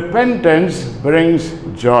 repentance brings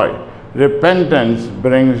joy. Repentance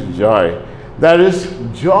brings joy. There is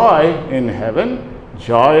joy in heaven,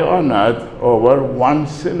 joy on earth over one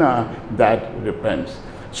sinner that repents.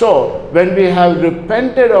 So, when we have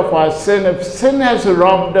repented of our sin, if sin has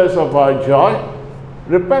robbed us of our joy,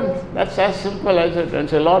 repent. That's as simple as it. And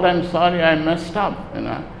say, Lord, I'm sorry, I messed up.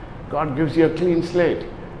 God gives you a clean slate,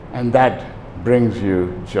 and that brings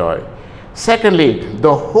you joy. Secondly,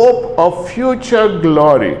 the hope of future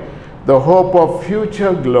glory. The hope of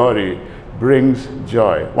future glory brings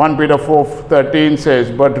joy. 1 Peter 4:13 says,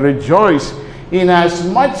 but rejoice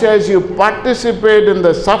inasmuch as you participate in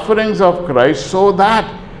the sufferings of Christ, so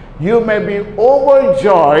that you may be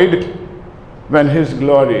overjoyed when his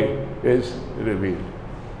glory is revealed.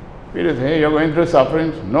 Peter says, hey, you're going through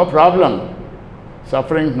sufferings? No problem.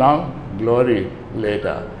 Sufferings now, glory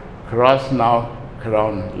later. Cross now,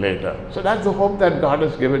 crown later. So that's the hope that God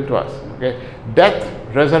has given to us. Okay?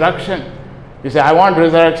 Death, resurrection. You say, I want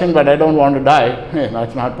resurrection, but I don't want to die.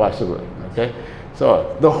 That's not possible. Okay?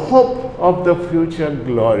 So the hope of the future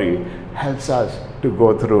glory helps us to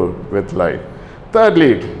go through with life.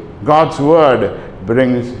 Thirdly, God's word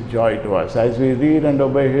brings joy to us. As we read and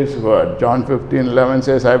obey his word, John 15:11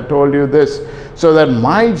 says, I've told you this, so that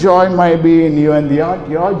my joy might be in you and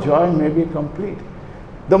your joy may be complete.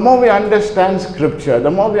 The more we understand Scripture,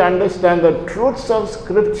 the more we understand the truths of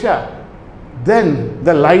Scripture, then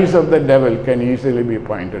the lies of the devil can easily be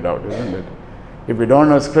pointed out, isn't it? If you don't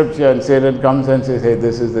know Scripture and Satan comes and says, hey,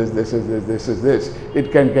 this is this, this is this, this is this,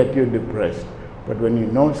 it can get you depressed. But when you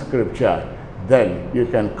know Scripture, then you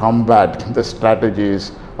can combat the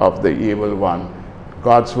strategies of the evil one.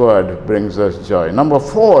 God's word brings us joy. Number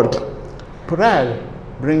 4, prayer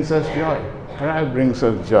brings us joy. Prayer brings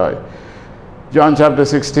us joy. John chapter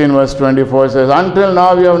 16 verse 24 says, until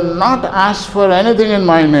now you have not asked for anything in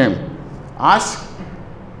my name. Ask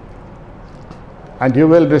and you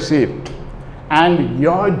will receive. And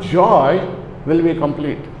your joy will be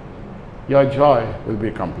complete. Your joy will be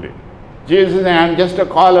complete. Jesus said, I'm just a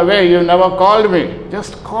call away. You never called me.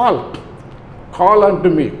 Just call. Call unto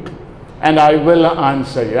me, and I will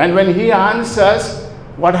answer you. And when he answers,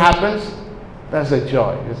 what happens? There's a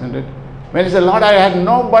joy, isn't it? When he said, Lord, I had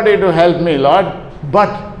nobody to help me, Lord,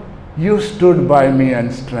 but you stood by me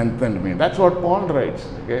and strengthened me. That's what Paul writes.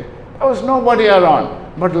 Okay? There was nobody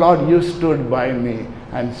around, but Lord, you stood by me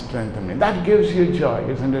and strengthened me. That gives you joy,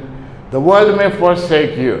 isn't it? The world may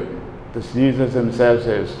forsake you. This Jesus himself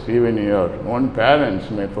says, even your own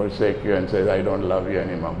parents may forsake you and say, I don't love you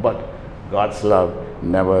anymore. But God's love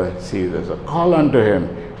never ceases. So call unto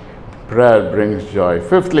him. Prayer brings joy.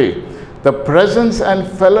 Fifthly, the presence and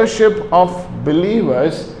fellowship of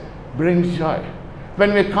believers brings joy.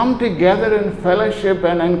 When we come together in fellowship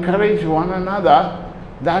and encourage one another,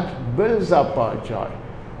 that builds up our joy.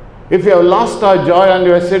 If you have lost our joy and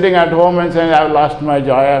you are sitting at home and saying, I've lost my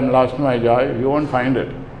joy, I've lost my joy, you won't find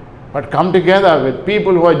it. But come together with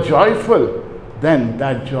people who are joyful, then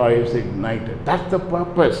that joy is ignited. That's the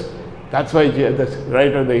purpose. That's why the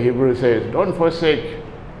writer of the Hebrews says, don't forsake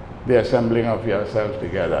the assembling of yourselves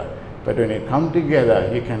together. But when you come together,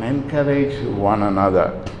 you can encourage one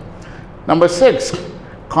another. Number 6,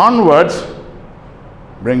 converts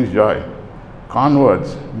brings joy.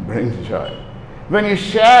 Converts brings joy. When you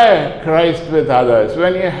share Christ with others,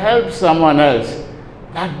 when you help someone else,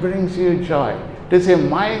 that brings you joy. To say,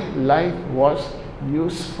 my life was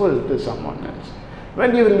useful to someone else.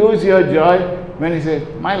 When you lose your joy, when you say,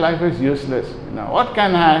 my life is useless, what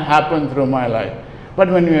can happen through my life?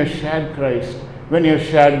 But when you have shared Christ, when you have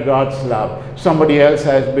shared God's love, somebody else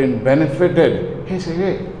has been benefited, he says,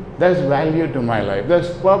 hey, there's value to my life,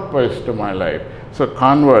 there's purpose to my life. So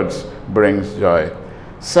converts brings joy.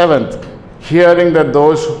 7th, hearing that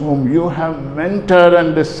those whom you have mentored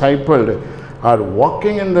and discipled are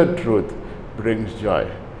walking in the truth brings joy.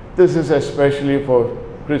 This is especially for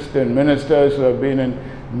Christian ministers who have been in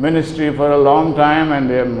ministry for a long time and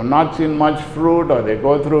they have not seen much fruit, or they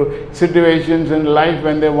go through situations in life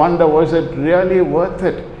when they wonder, was it really worth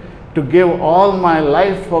it to give all my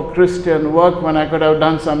life for Christian work when I could have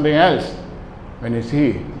done something else? When you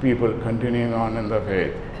see people continuing on in the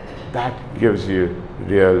faith, that gives you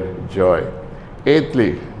real joy.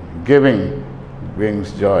 8thly, giving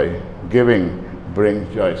brings joy. Giving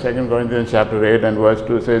brings joy. 2 Corinthians chapter 8 and verse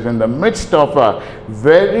 2 says, in the midst of a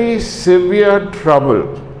very severe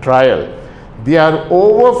trial, their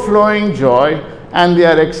overflowing joy and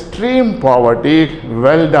their extreme poverty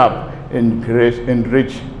welled up in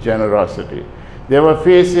rich generosity. They were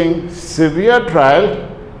facing severe trial,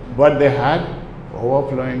 but they had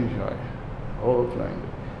overflowing joy. Overflowing.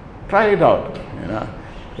 Try it out.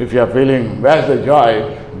 If you are feeling, where's the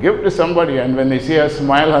joy? Give to somebody, and when they see a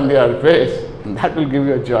smile on their face, that will give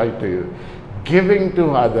you a joy to you. Giving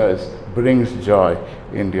to others brings joy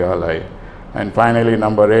into your life. And finally,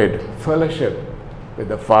 number 8, fellowship with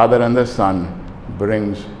the Father and the Son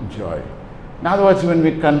brings joy. In other words, when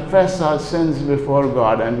we confess our sins before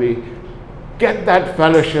God and we get that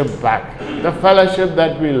fellowship back, the fellowship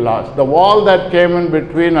that we lost, the wall that came in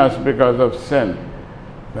between us because of sin,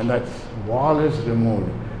 when that wall is removed,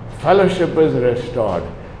 fellowship is restored,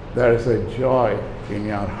 there is a joy in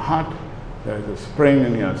your heart, there is a spring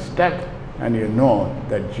in your step, and you know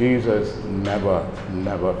that Jesus never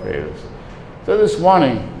fails. So this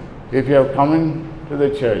morning, if you have come into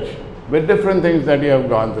the church with different things that you have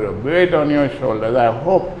gone through, weight on your shoulders, I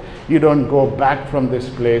hope you don't go back from this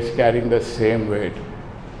place carrying the same weight.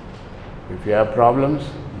 If you have problems,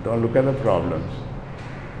 don't look at the problems.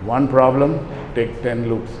 One problem, take 10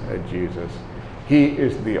 looks at Jesus. He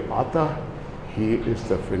is the author. He is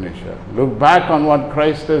the finisher. Look back on what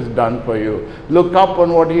Christ has done for you. Look up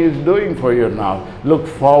on what He is doing for you now. Look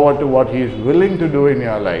forward to what He is willing to do in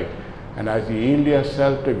your life. And as you yield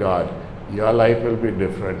yourself to God, your life will be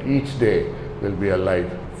different. Each day will be a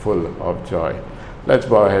life full of joy. Let's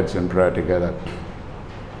bow our heads in prayer together.